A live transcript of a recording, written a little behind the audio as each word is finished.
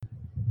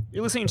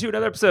You're listening to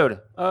another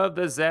episode of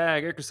the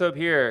Zag. Eric Soap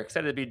here.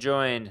 Excited to be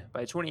joined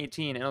by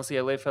 2018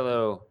 NLCLA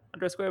fellow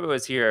Andres Cuervo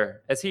is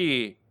here, as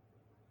he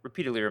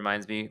repeatedly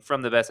reminds me,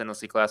 from the best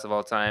NLC class of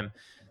all time.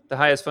 The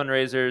highest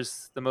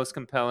fundraisers, the most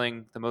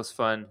compelling, the most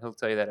fun. He'll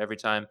tell you that every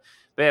time.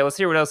 But yeah, let's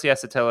hear what else he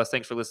has to tell us.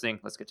 Thanks for listening.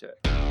 Let's get to it.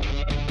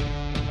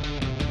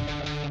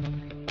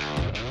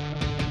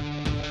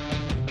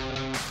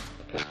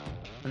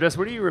 Andres,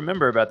 what do you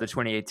remember about the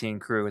 2018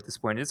 crew at this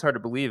point? It's hard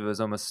to believe it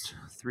was almost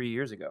 3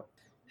 years ago.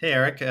 Hey,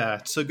 Eric.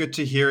 So good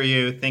to hear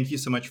you. Thank you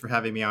so much for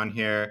having me on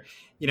here.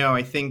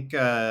 I think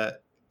the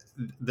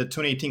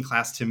 2018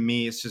 class to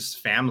me is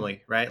just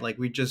family, right? Like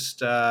we just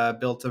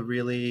built a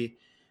really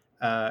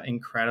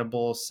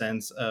incredible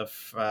sense of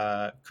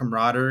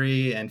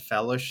camaraderie and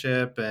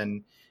fellowship.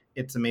 And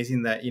it's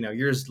amazing that,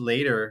 years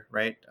later,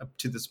 right, up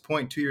to this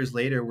point, 2 years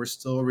later, we're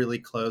still really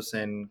close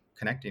and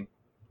connecting.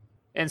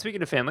 And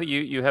speaking of family,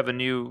 you have a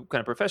new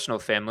kind of professional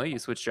family. You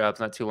switched jobs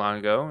not too long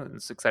ago. And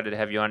it's excited to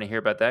have you on to hear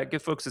about that.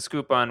 Give folks a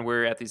scoop on where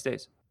you're at these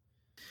days.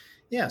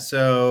 Yeah,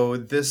 so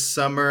this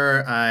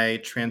summer I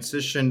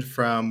transitioned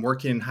from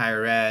working in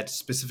higher ed,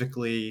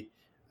 specifically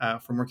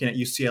from working at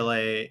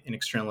UCLA in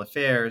external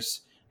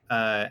affairs,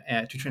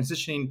 to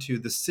transitioning to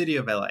the city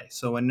of LA.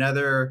 So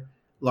another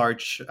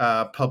large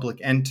public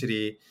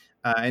entity,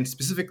 and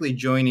specifically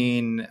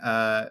joining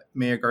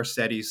Mayor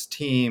Garcetti's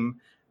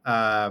team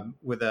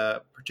with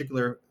a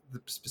particular, the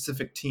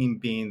specific team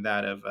being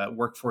that of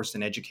workforce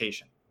and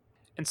education.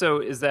 And so,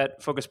 is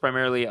that focused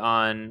primarily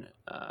on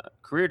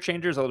career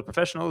changers, older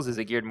professionals? Is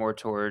it geared more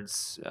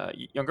towards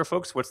younger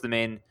folks? What's the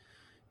main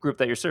group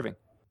that you're serving?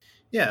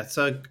 Yeah,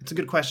 so it's a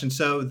good question.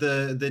 So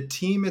the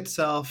team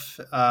itself,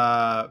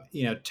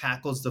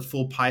 tackles the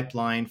full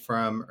pipeline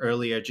from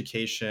early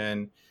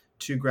education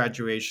to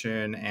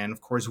graduation, and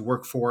of course,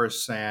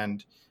 workforce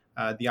and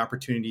the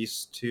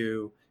opportunities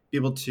to be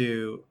able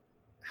to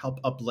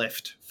help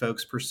uplift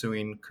folks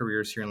pursuing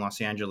careers here in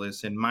Los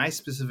Angeles. And my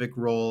specific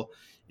role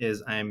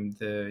is I'm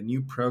the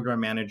new program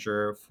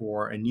manager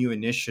for a new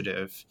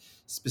initiative,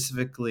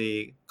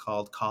 specifically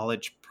called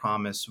College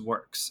Promise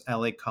Works,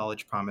 LA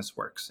College Promise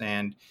Works,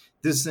 and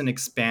this is an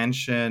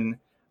expansion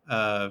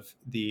of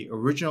the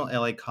original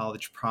LA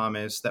College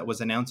Promise that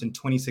was announced in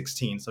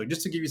 2016. So,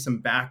 just to give you some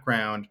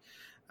background,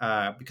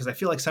 because I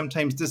feel like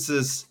sometimes this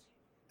is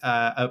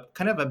a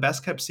kind of a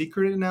best kept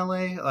secret in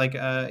LA. Like,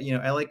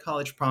 LA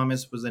College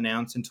Promise was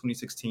announced in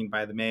 2016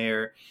 by the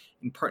mayor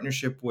in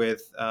partnership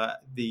with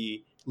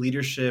the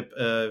leadership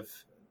of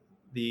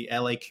the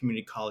LA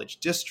Community College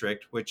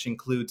District, which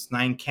includes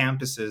 9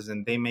 campuses,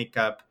 and they make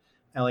up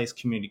LA's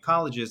community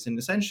colleges. And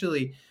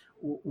essentially,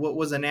 what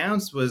was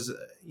announced was,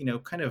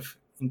 kind of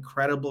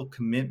incredible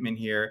commitment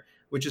here,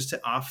 which is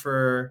to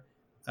offer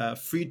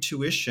free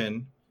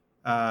tuition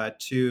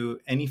to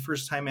any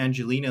first-time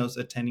Angelinos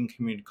attending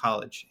community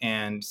college.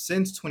 And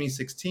since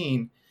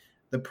 2016,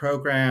 the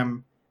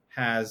program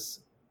has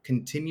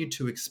continued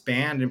to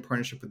expand in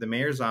partnership with the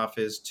mayor's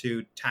office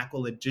to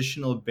tackle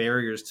additional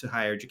barriers to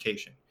higher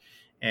education.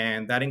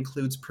 And that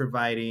includes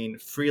providing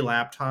free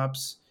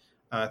laptops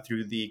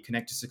through the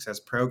Connect to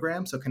Success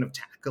program. So, kind of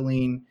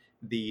tackling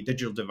the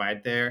digital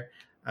divide there,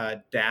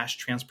 Dash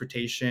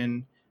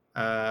transportation,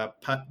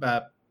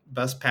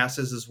 bus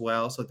passes as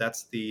well. So,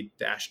 that's the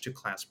Dash to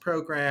Class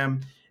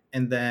program.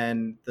 And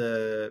then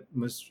the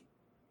most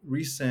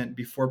recent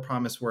Before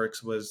Promise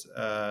Works was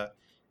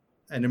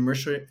an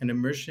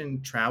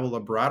immersion travel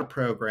abroad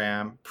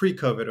program,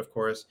 pre-COVID, of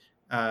course,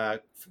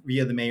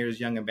 via the mayor's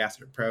Young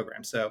Ambassador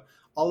program. So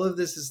all of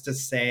this is to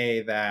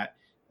say that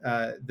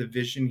the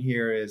vision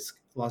here is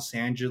Los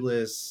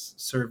Angeles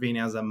serving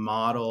as a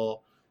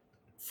model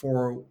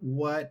for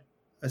what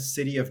a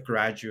city of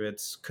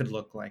graduates could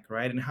look like,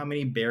 right? And how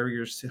many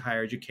barriers to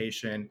higher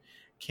education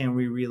can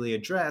we really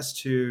address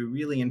to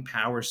really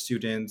empower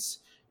students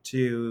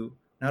to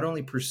not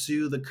only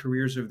pursue the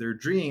careers of their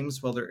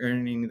dreams while they're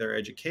earning their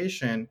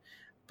education,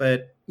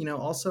 but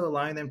also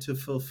allowing them to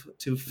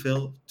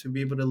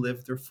be able to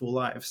live their full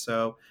life.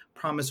 So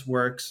Promise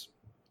Works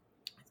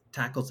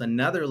tackles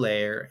another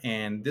layer,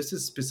 and this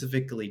is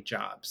specifically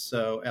jobs.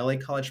 So LA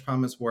College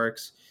Promise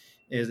Works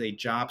is a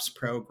jobs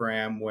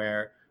program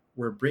where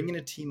we're bringing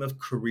a team of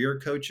career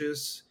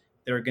coaches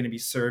that are going to be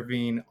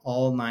serving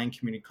all 9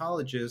 community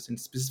colleges and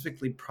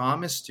specifically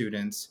Promise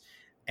students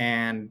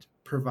and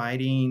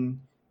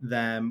providing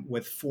them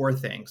with 4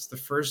 things. The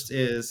first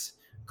is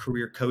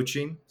career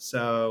coaching.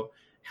 So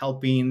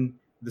helping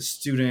the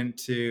student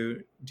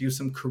to do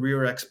some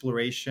career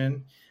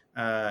exploration,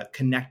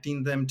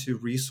 connecting them to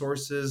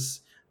resources,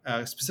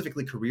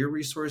 specifically career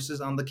resources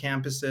on the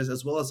campuses,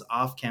 as well as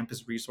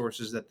off-campus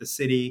resources that the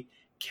city,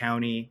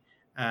 county,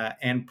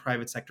 and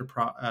private sector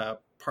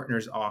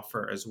partners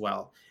offer as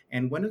well.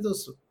 And one of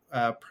those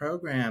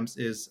programs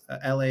is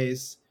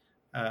LA's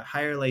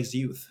Higher LA's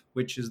Youth,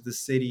 which is the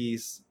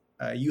city's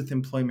youth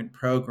employment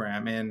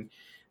program. And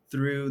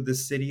through the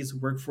city's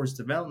workforce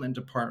development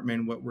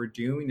department, what we're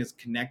doing is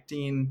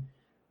connecting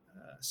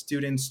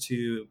students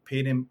to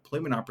paid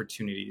employment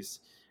opportunities.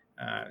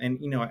 And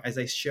as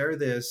I share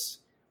this,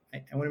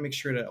 I want to make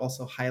sure to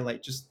also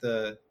highlight just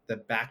the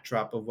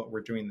backdrop of what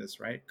we're doing this,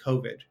 right?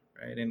 COVID,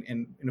 right?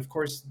 And of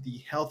course,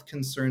 the health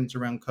concerns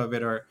around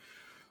COVID are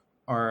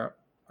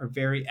are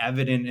very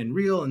evident and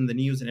real in the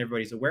news, and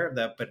everybody's aware of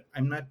that. But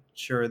I'm not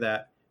sure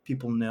that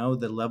people know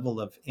the level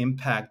of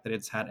impact that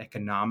it's had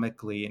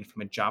economically and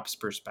from a jobs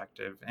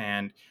perspective.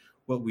 And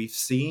what we've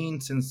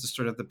seen since the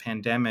start of the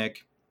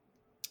pandemic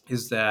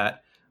is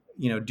that,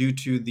 due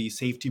to the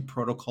safety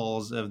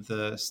protocols of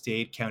the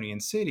state, county,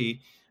 and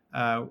city,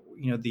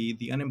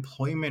 the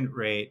unemployment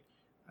rate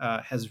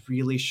has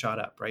really shot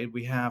up. Right,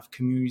 we have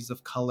communities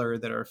of color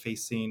that are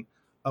facing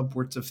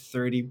upwards of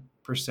 30%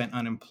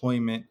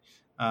 unemployment.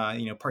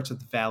 Parts of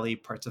the Valley,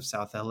 parts of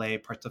South LA,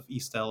 parts of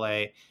East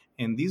LA,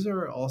 and these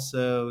are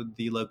also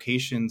the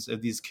locations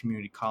of these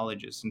community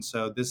colleges. And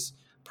so this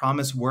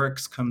Promise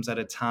Works comes at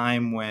a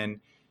time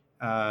when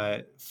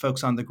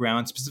folks on the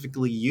ground,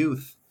 specifically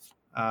youth,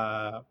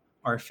 uh,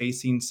 are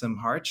facing some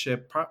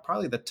hardship,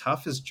 probably the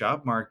toughest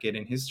job market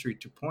in history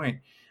to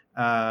point.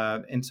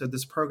 And so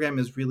this program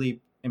is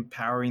really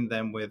empowering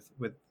them with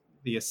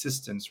the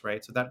assistance,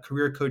 right? So that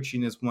career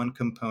coaching is one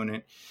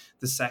component.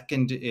 The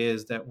second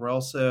is that we're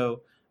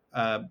also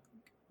uh,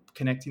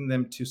 connecting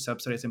them to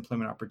subsidized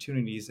employment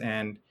opportunities.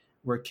 And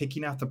we're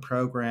kicking off the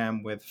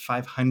program with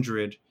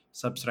 500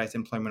 subsidized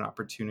employment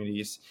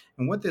opportunities.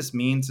 And what this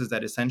means is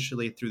that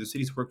essentially through the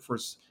city's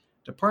workforce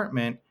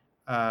department,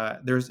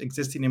 there's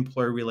existing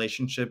employer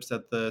relationships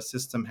that the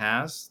system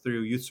has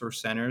through youth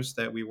source centers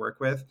that we work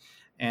with.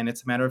 And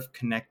it's a matter of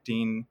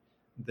connecting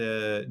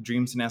the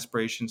dreams and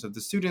aspirations of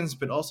the students,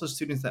 but also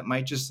students that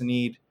might just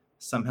need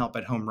some help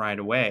at home right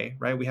away,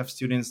 right? We have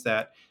students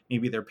that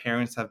maybe their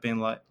parents have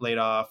been laid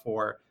off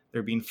or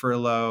they're being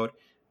furloughed,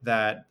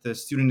 that the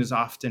student is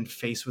often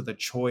faced with a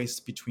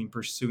choice between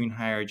pursuing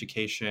higher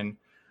education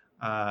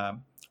uh,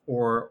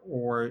 or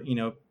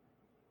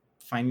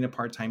finding a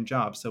part-time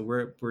job. So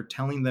we're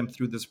telling them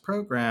through this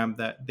program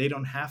that they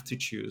don't have to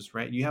choose,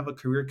 right? You have a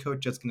career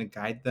coach that's going to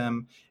guide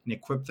them and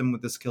equip them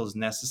with the skills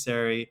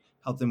necessary,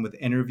 help them with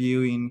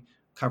interviewing,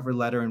 cover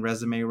letter and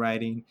resume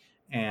writing,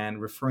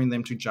 and referring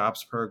them to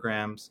jobs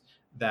programs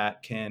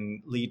that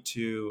can lead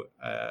to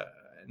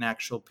an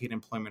actual paid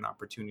employment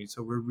opportunity.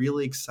 So we're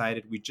really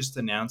excited. We just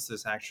announced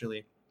this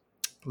actually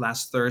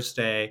last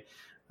Thursday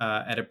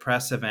at a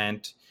press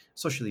event,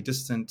 socially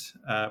distant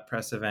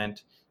press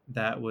event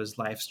that was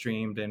live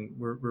streamed. And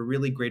we're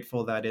really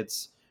grateful that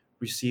it's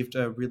received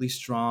a really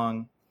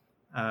strong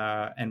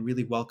and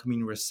really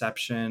welcoming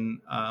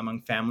reception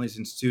among families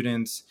and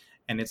students.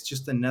 And it's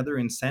just another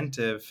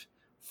incentive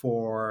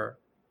for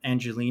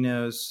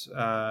Angelinos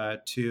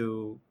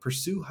to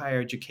pursue higher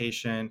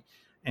education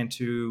and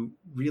to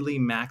really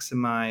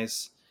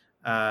maximize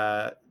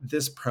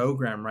this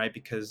program, right?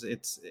 Because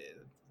it's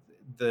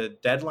the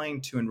deadline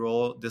to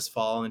enroll this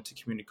fall into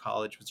community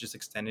college was just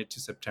extended to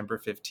September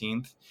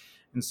 15th.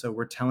 And so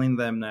we're telling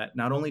them that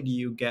not only do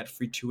you get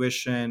free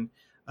tuition,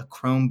 a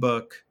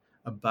Chromebook,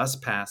 a bus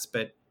pass,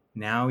 but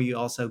now you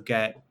also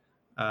get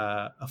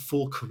a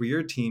full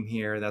career team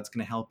here that's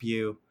going to help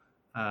you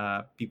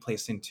be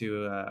placed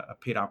into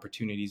paid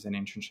opportunities and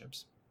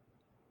internships.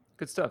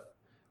 Good stuff.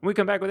 When we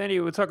come back with Andy,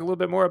 we'll talk a little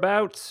bit more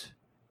about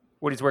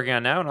what he's working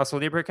on now and also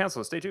neighborhood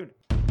council. Stay tuned.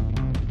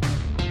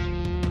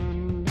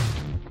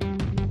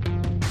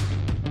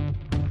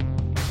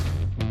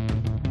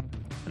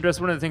 Andres,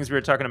 one of the things we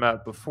were talking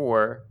about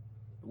before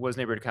was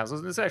neighborhood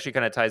councils. And this actually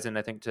kind of ties in,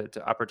 I think,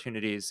 to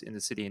opportunities in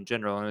the city in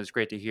general. And it was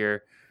great to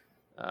hear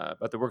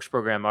about the Works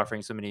program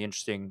offering so many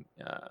interesting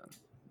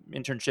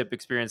internship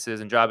experiences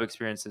and job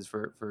experiences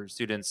for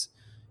students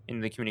in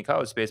the community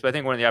college space. But I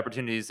think one of the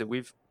opportunities that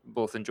we've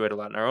both enjoyed a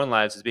lot in our own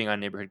lives is being on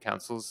neighborhood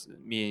councils,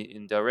 me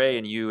in Delray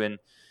and you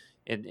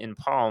in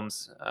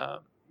Palms.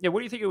 Yeah, what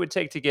do you think it would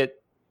take to get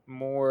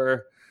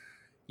more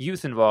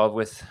youth involved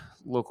with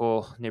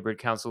local neighborhood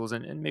councils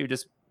and maybe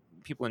just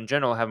people in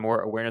general have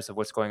more awareness of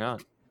what's going on?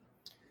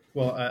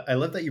 Well, I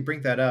love that you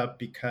bring that up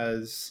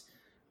because,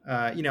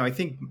 I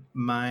think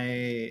my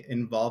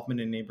involvement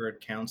in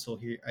neighborhood council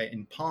here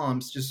in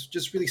Palms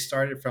just really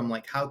started from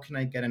like, how can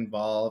I get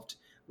involved?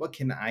 What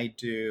can I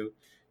do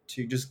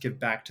to just give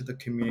back to the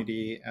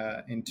community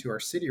and to our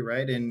city,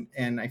 right?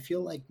 And I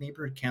feel like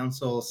neighborhood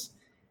councils,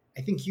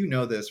 I think you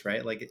know this,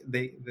 right? Like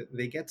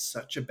they get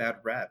such a bad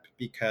rep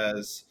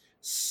because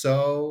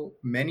so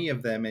many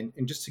of them, and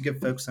just to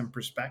give folks some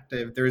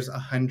perspective, there's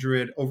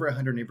over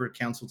 100 neighborhood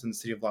councils in the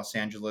city of Los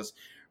Angeles,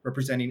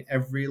 representing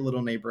every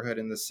little neighborhood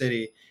in the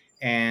city,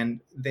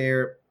 and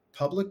they're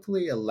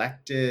publicly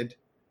elected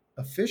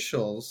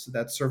officials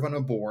that serve on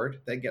a board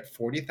that get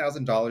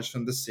 $40,000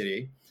 from the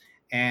city,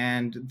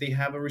 and they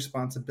have a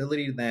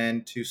responsibility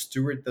then to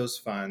steward those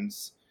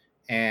funds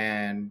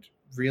and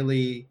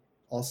really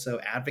also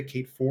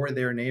advocate for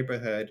their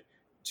neighborhood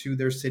to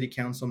their city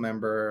council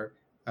member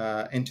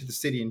and to the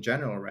city in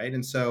general, right?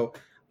 And so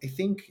I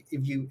think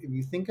if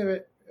you think of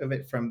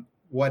it from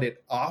what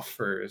it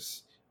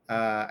offers,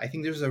 I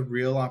think there's a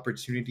real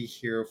opportunity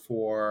here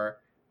for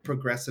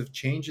progressive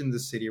change in the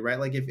city, right?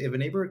 Like if a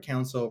neighborhood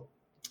council,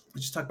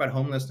 let's just talk about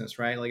homelessness,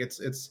 right? Like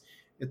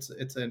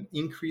it's an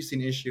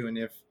increasing issue. And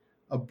if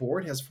a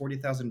board has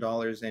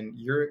 $40,000 and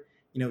you're,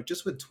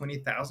 just with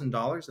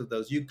 $20,000 of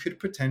those, you could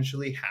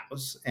potentially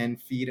house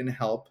and feed and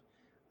help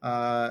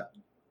uh,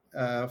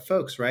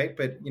 folks, right?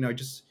 But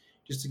just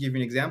to give you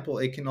an example,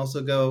 it can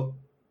also go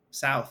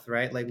south,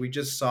 right? Like we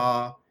just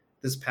saw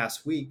this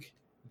past week,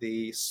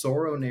 the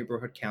Sorrow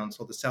Neighborhood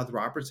Council, the South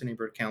Robertson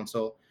Neighborhood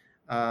Council,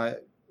 uh,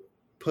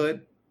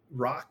 put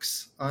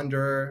rocks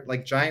under,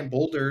 like giant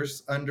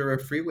boulders under a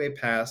freeway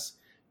pass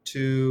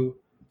to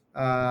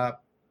uh,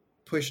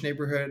 push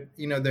neighborhood,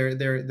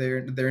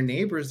 their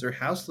neighbors, their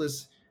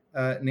houseless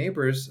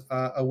neighbors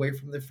away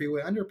from the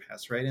freeway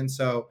underpass, right? And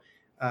so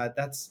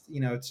that's,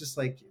 it's just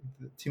like,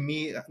 to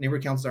me,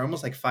 neighborhood councils are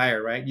almost like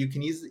fire, right? You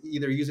can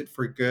either use it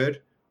for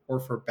good or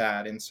for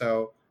bad. And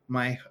so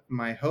my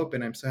hope,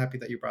 and I'm so happy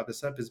that you brought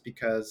this up, is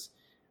because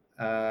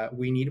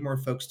we need more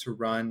folks to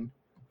run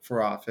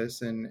for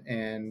office, and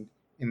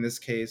in this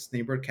case,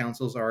 neighborhood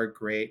councils are a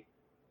great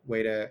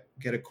way to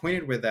get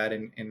acquainted with that.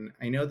 And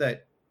I know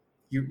that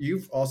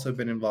you've also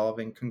been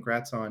involving.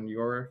 Congrats on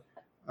your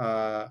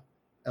uh,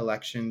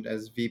 election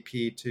as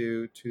VP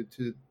to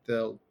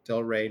the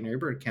Del Rey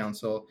Neighborhood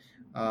Council,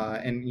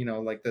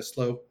 and like the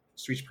Slow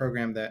Streets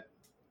program that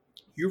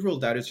you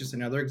ruled out is just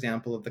another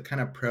example of the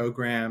kind of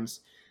programs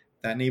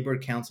that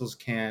neighborhood councils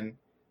can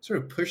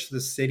sort of push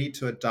the city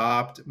to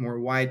adopt more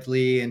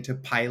widely and to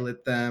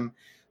pilot them.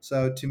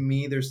 So to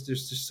me, there's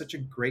just such a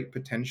great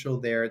potential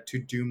there to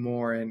do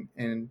more,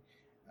 and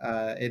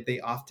they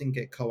often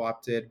get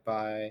co-opted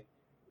by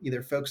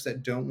either folks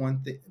that don't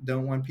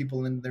want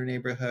people in their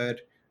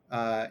neighborhood,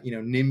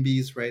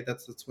 NIMBYs, right?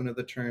 That's one of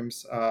the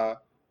terms,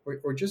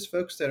 or just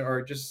folks that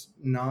are just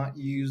not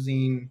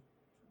using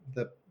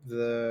the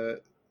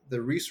the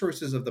the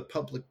resources of the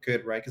public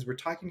good, right? Because we're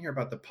talking here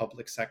about the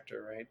public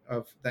sector, right?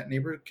 Of that,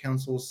 neighborhood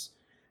councils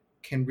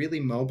can really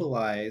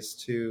mobilize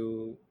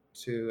to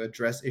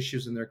address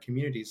issues in their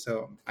community.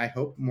 So I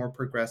hope more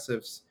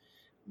progressives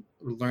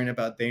learn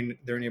about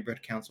their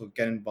neighborhood council,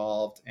 get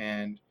involved,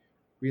 and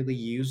really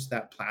use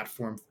that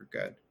platform for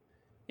good.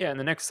 Yeah, and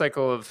the next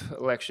cycle of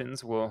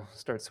elections will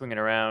start swinging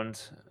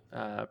around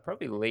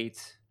probably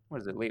late,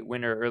 what is it, late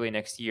winter, early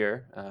next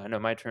year. I know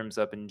my term's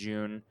up in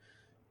June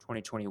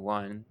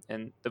 2021,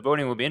 and the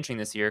voting will be interesting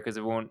this year because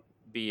it won't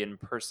be in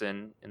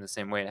person in the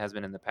same way it has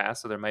been in the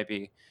past. So there might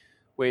be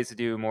ways to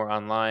do more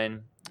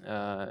online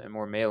and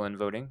more mail-in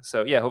voting.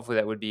 So yeah, hopefully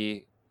that would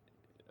be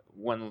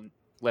one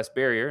less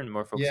barrier and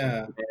more folks can take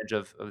Yeah, advantage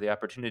of the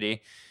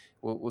opportunity.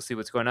 We'll see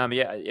what's going on. But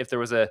yeah, if there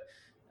was a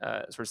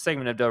sort of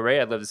segment of Del Rey,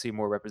 I'd love to see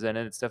more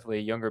represented. It's definitely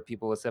younger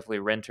people. It's definitely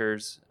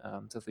renters.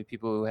 It's definitely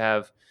people who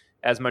have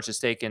as much at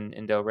stake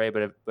in Del Rey,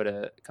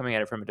 but coming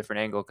at it from a different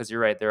angle. Because you're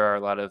right, there are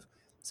a lot of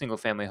single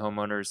family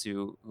homeowners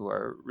who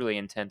are really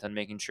intent on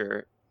making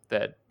sure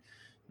that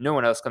no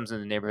one else comes in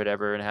the neighborhood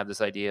ever and have this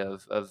idea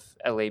of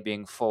LA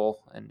being full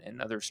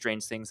and other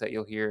strange things that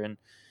you'll hear in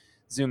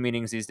Zoom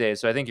meetings these days.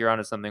 So I think you're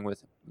onto something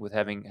with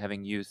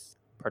having youth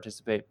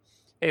participate.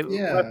 Hey,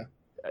 yeah.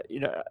 I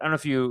don't know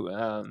if you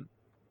have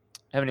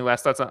any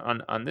last thoughts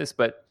on this,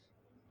 but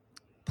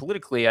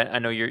politically, I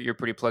know you're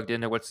pretty plugged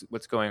into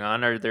what's going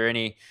on. Are there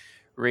any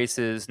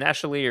races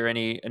nationally or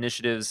any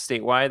initiatives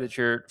statewide that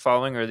you're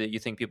following, or that you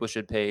think people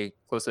should pay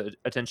close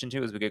attention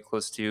to as we get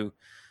close to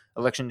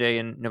election day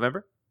in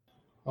November?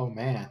 Oh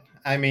man,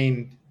 I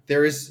mean,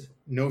 there is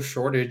no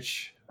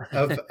shortage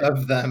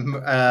of them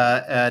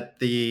at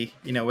the,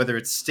 whether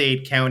it's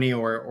state, county,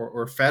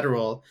 or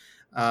federal.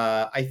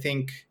 I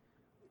think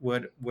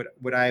what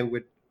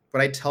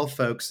I tell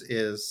folks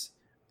is,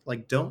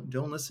 like, don't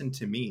listen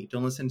to me.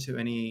 Don't listen to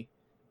any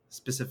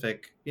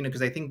specific,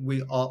 because I think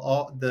we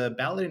all the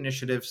ballot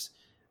initiatives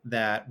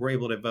that we're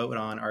able to vote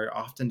on are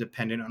often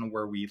dependent on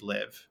where we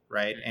live,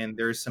 right? And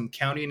there's some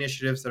county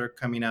initiatives that are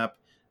coming up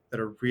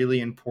that are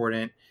really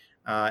important.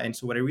 And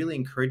so what I really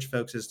encourage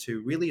folks is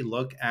to really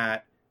look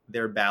at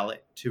their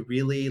ballot, to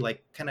really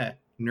like kind of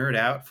nerd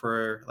out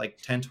for like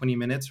 10-20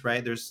 minutes,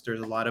 right? There's a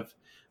lot of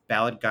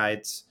ballot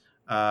guides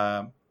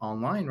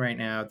online right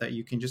now that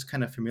you can just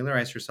kind of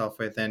familiarize yourself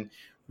with and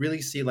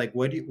really see like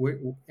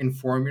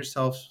inform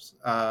yourself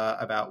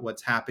about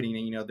what's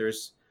happening. And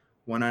there's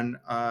one on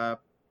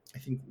I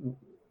think,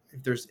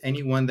 if there's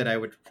anyone that I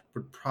would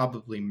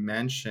probably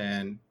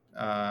mention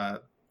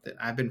that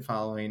I've been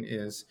following,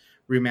 is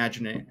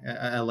Reimagine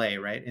LA,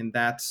 right? And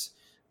that's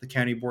the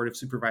County Board of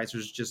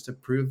Supervisors just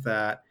approved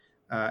that.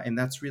 And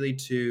that's really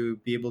to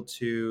be able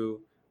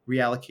to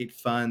reallocate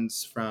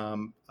funds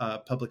from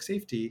public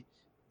safety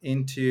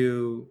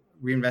into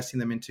reinvesting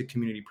them into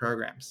community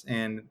programs.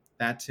 And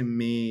that to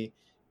me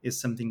is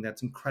something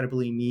that's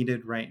incredibly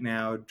needed right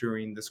now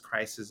during this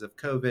crisis of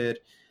COVID.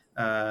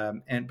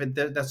 But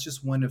that's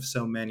just one of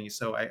so many.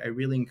 So I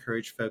really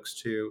encourage folks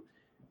to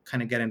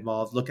kind of get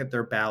involved, look at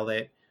their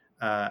ballot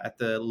at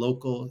the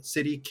local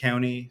city,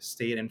 county,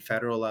 state, and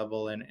federal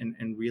level,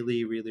 and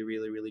really, really,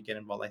 really, really get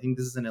involved. I think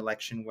this is an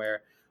election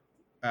where,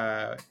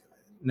 uh,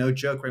 no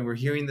joke, right? We're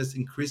hearing this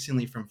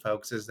increasingly from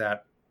folks, is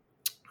that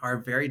our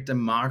very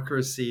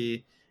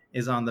democracy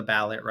is on the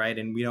ballot, right?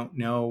 And we don't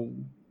know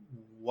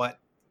what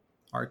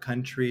our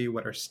country,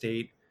 what our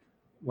state,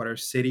 what our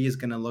city is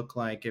going to look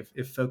like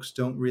if folks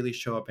don't really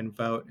show up and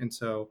vote. And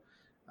so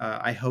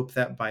I hope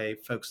that by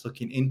folks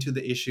looking into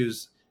the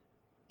issues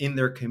in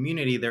their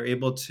community, they're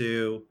able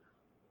to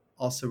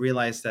also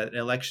realize that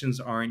elections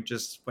aren't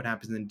just what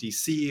happens in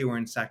DC or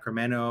in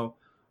Sacramento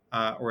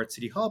or at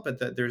City Hall, but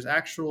that there's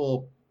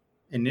actual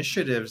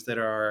initiatives that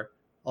are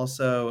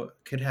also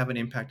could have an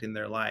impact in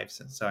their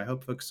lives. And so I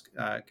hope folks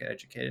get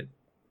educated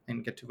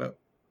and get to vote.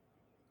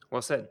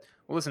 Well said.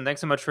 Well, listen,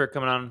 thanks so much for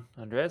coming on,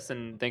 Andres,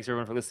 and thanks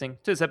everyone for listening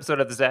to this episode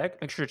of The Zag.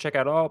 Make sure to check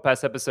out all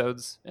past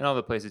episodes and all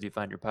the places you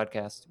find your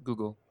podcast: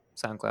 Google,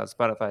 SoundCloud,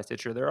 Spotify,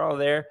 Stitcher. They're all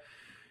there.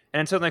 And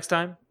until next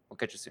time, we'll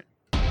catch you soon.